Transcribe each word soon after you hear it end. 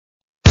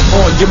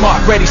your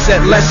mark, ready,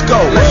 set, let's go.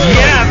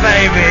 Yeah,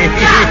 baby.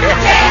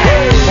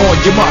 On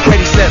your mark,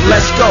 ready, set,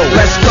 let's go.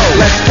 Let's go,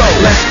 let's go,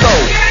 let's go.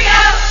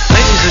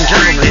 Ladies and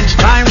gentlemen, it's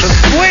time to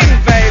swing,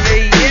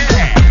 baby.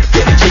 Yeah.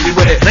 Getting jiggy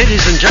with it.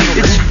 Ladies and gentlemen,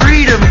 it's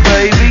freedom,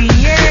 baby.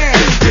 Yeah.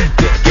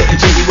 Getting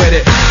jiggy with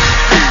it.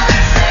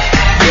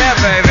 Yeah,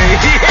 baby.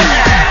 Yeah.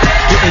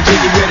 Getting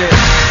jiggy with it.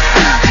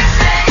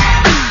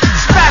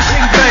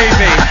 Smashing,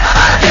 baby.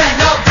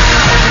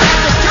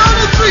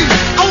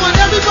 I want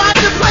everybody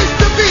in the place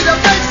to be to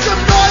make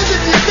some noise if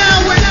you're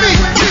down with me.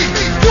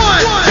 1,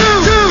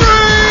 2, 3.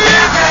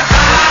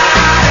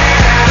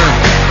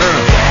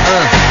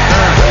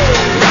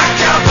 Rock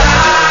your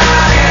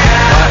body.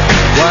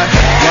 What?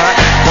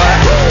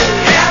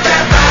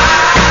 Everybody.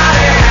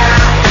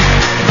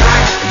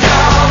 Rock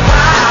your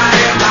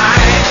body,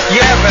 body.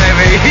 Yeah,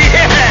 baby.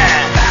 Yeah.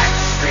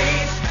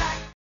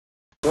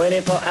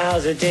 24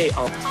 hours a day.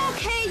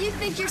 Okay, you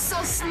think you're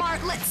so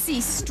smart? Let's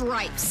see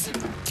stripes.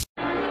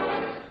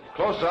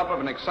 Close-up of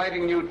an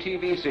exciting new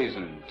TV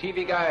season.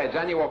 TV Guide's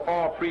annual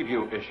fall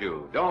preview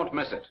issue. Don't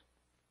miss it.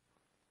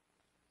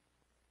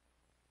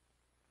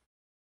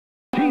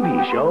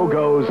 TV show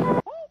goes...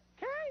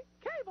 Okay,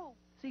 cable.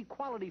 See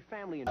quality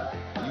family...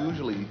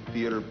 Usually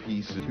theater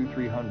pieces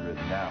 200-300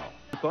 now.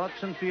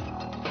 Thoughts and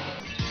feelings.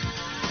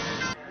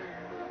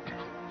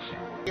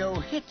 Yo,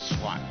 hits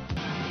one.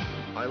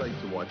 I like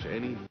to watch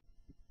any...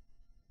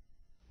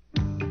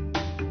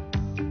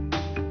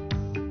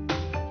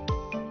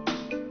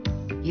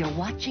 You're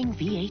watching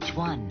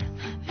VH1,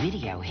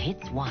 Video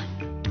Hits 1.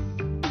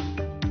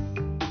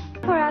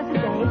 4 hours a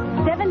day,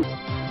 7...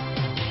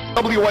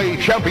 WA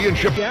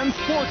Championship and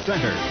Sports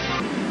Center.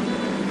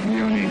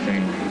 The only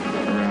thing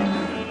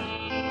around.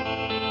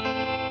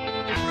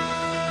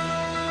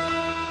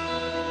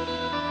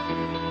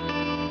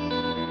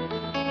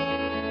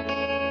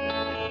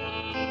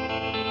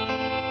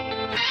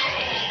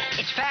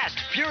 It's fast,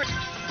 pure.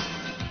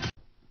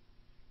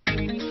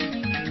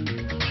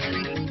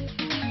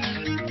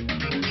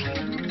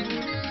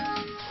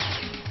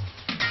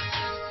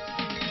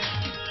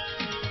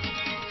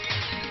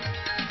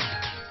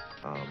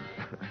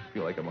 I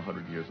feel like I'm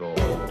 100 years old.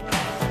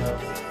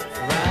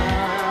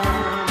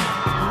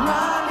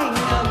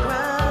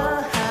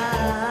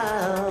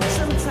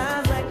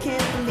 Sometimes I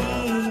can't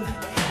believe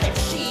that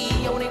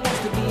she only wants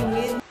to be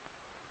with me.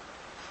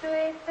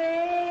 Sweet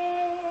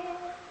thing,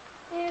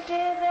 you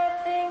did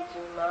that thing to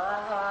my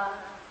heart.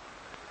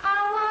 I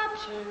want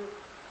you,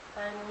 I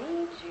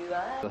need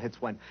you,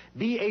 Hits 1.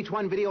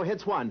 VH1 Video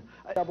Hits 1.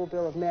 Double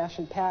bill of Nash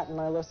and Patton.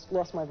 I lost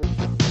my...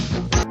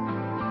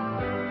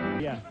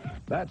 Yeah.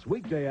 That's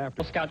weekday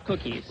after Scout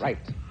cookies. Right.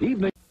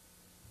 Evening.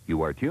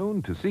 You are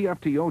tuned to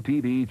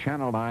CFTO-DT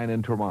Channel 9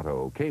 in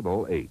Toronto,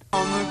 Cable 8.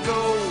 On the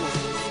go,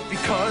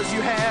 because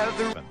you have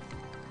the...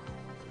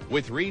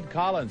 With Reed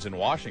Collins in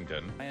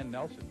Washington. And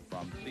Nelson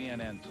from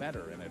CNN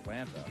Center in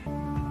Atlanta.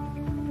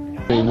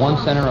 One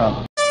center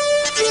up.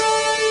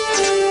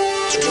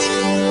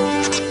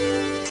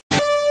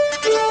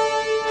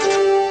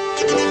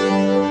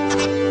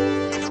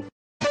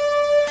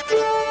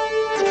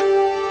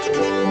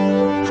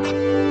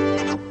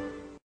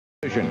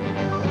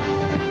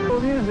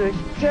 Music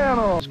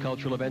Channel.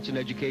 Cultural events and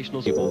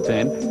educational people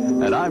 10.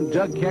 And I'm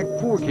Doug Keck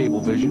for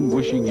Cablevision,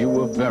 wishing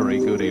you a very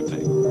good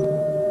evening.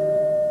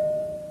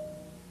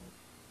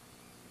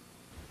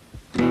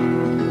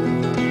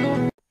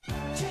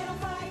 Channel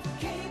 5,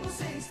 Cable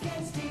 6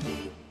 gets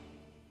TV.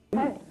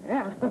 Hey,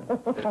 yeah.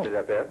 Is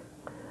that it?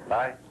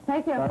 Bye.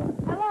 Thank you.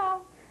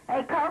 Hello.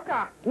 Hey,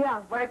 Coca.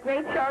 Yeah. What a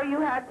great show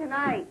you had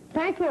tonight.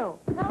 Thank you.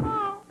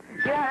 Hello.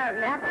 Yeah,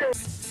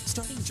 that's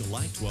Starting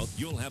July 12th,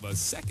 you'll have a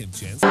second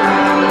chance. We got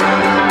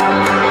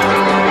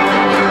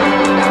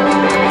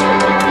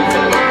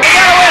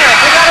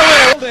a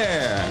winner.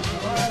 There.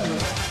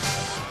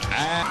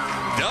 And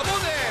Double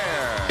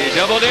Dare. The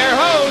Double Dare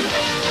host.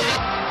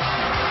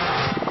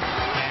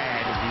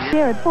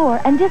 Dare at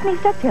 4 and Disney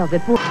DuckTales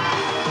at 4.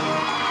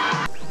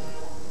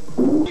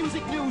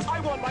 Music news. I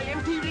want my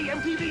MTV,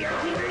 MTV,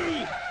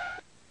 MTV.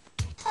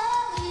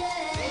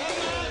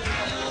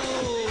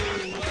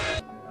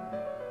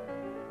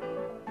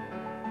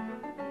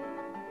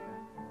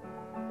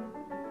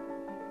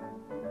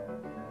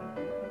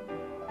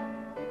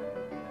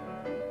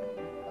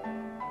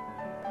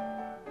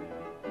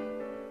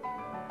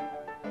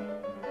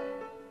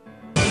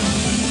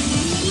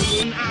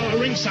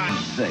 Ringside.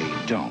 They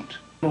don't.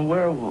 A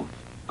werewolf.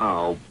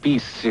 Oh, be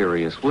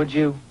serious, would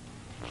you?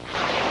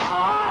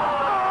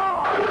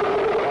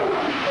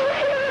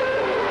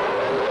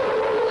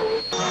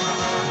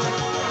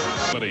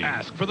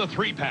 Ask for the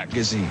 3-pack.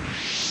 Magazine.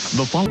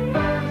 The following.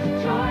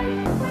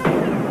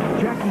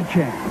 Jackie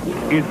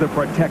Chan is the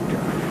protector.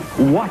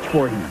 Watch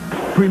for him.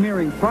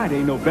 Premiering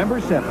Friday, November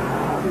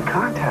 7th. She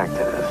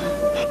contacted us.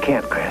 She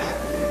can't, Chris.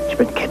 She's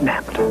been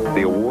kidnapped.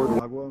 The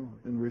award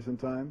in recent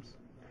times?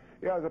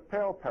 Yeah, there's a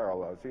pale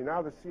parallel. See,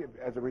 now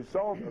as a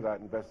result of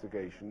that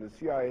investigation, the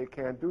CIA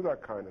can't do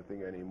that kind of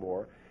thing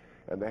anymore,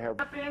 and they have...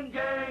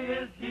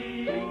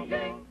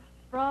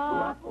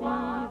 Frosty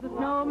the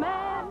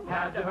snowman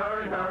had to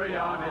hurry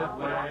on his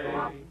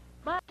way.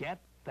 Get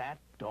that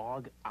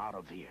dog out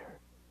of here.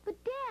 But,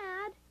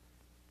 Dad,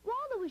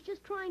 Waldo was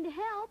just trying to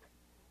help.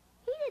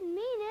 He didn't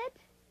mean it.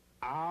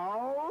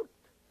 Out.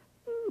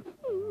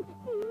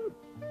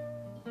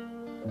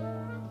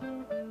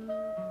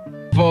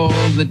 For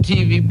the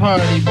TV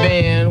party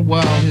band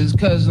while his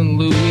cousin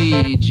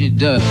Luigi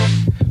does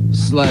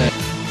slam.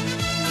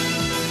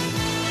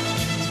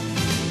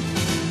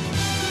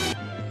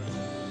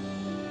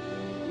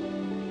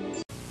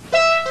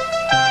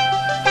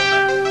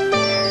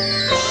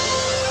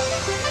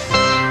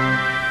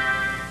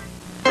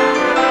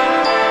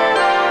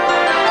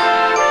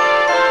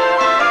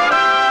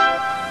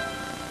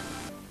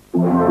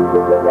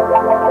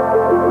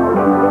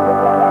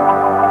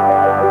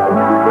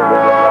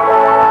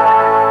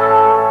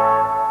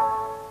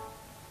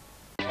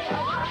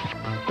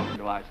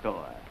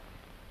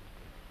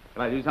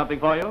 Can I do something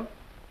for you?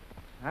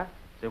 Huh?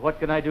 Say, what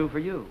can I do for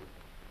you?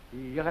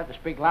 You'll have to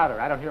speak louder.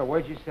 I don't hear a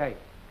word you say.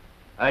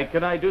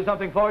 Can I do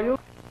something for you?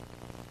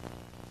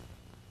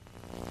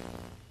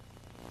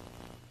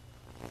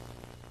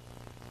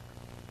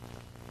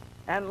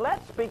 And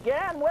let's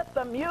begin with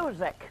the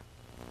music.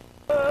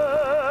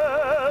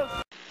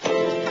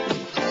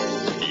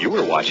 You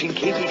are watching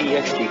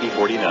KPDX TV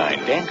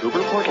 49,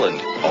 Vancouver,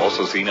 Portland.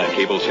 Also seen on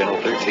Cable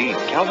Channel 13,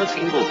 Calvin's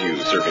Cable View,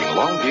 serving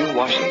Longview,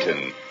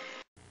 Washington.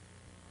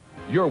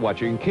 You're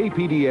watching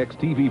KPDX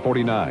TV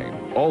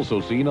 49, also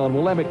seen on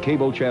Willamette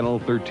Cable Channel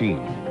 13.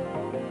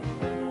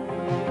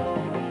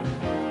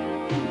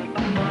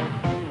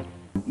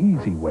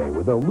 Easy way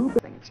with a loop.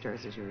 It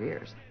stirs your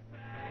ears.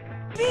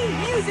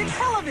 Music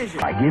television.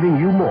 By giving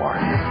you more.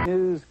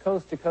 News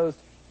coast to coast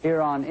here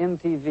on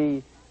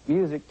MTV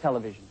Music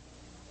Television.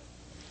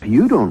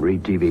 You don't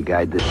read TV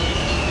Guide this.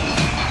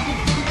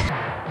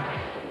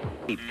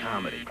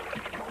 Comedy.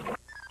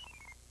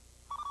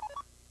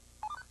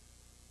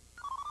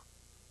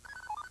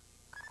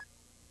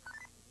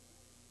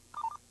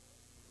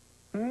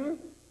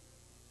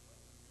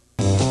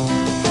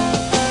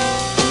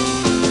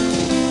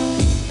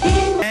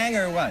 Hang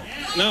or what?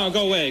 No,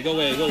 go away, go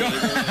away, go away. I'll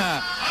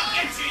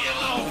get you, you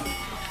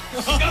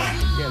little Scott!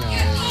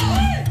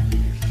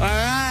 All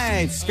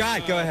right,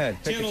 Scott, go ahead.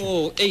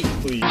 Channel 8,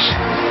 please.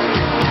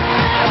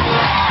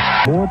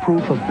 More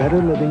proof of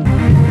better living.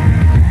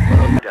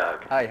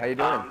 Doug. Hi, how you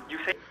doing? You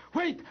say...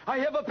 Wait, I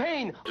have a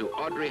pain. To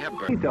Audrey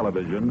Hepburn.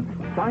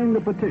 Television signed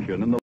the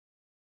petition in the...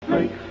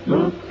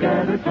 Look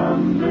at her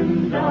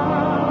tumbling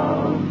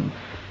down,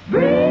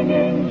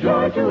 bringing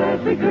joy to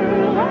every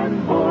girl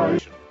and boy.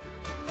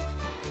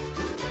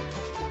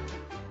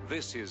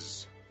 This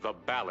is the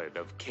Ballad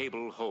of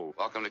Cable Ho.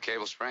 Welcome to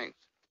Cable Springs.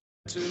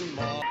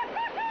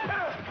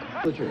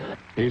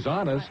 He's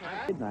honest.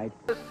 Midnight.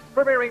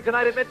 Premiering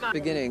tonight at midnight.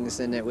 Beginnings,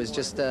 and it was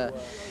just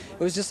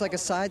like a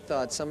side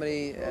thought.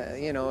 Somebody,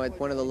 you know, at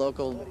one of the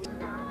local.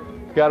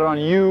 Got it on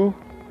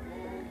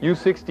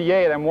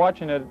U68. I'm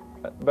watching it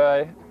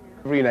by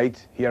every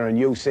night here on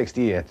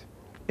U68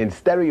 in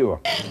stereo.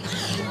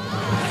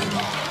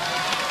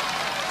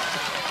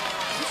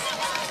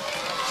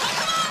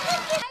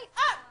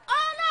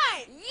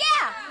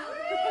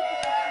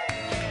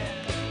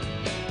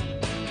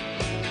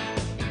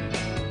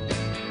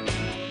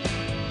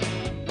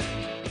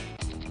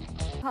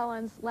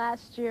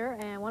 Last year,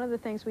 and one of the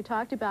things we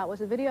talked about was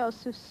a video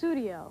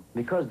studio.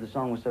 Because the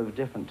song was so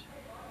different,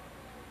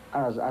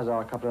 as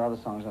are a couple of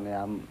other songs on the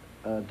album,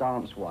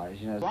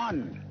 dance-wise, you know.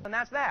 Fun. And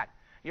that's that.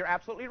 You're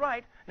absolutely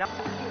right. Now,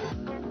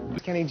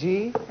 Kenny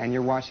G, and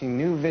you're watching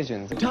New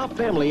Visions. Top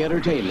family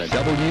entertainment.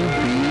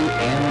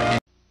 WBN.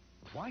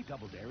 Why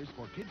Double Dare is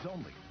for kids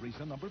only.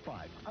 Reason number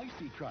 5.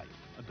 Icy trite.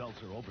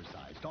 Adults are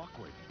oversized,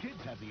 awkward.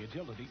 Kids have the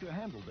agility to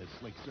handle this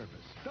slick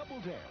surface. Double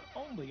Dare,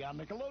 only on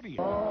Nickelodeon.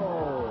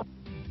 Oh.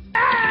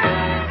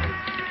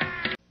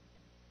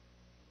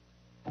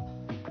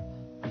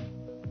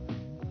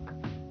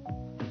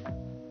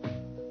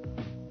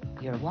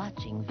 You're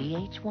watching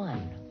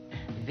VH1.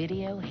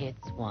 Video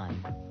Hits 1.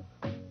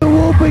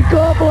 Whoopee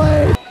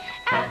Goblin!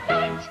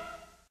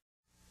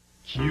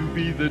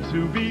 QB the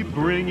 2B,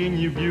 bringing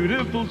you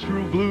beautiful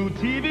true blue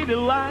TV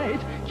delight.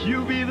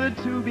 QB the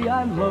 2B,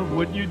 I love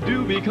what you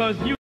do because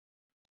you...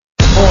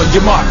 On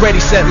your mark, ready,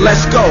 set,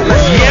 let's go.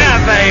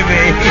 Yeah,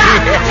 baby.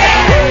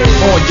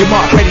 On your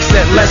mark, ready,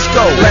 set, let's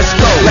go. Let's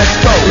go, let's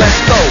go,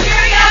 let's go.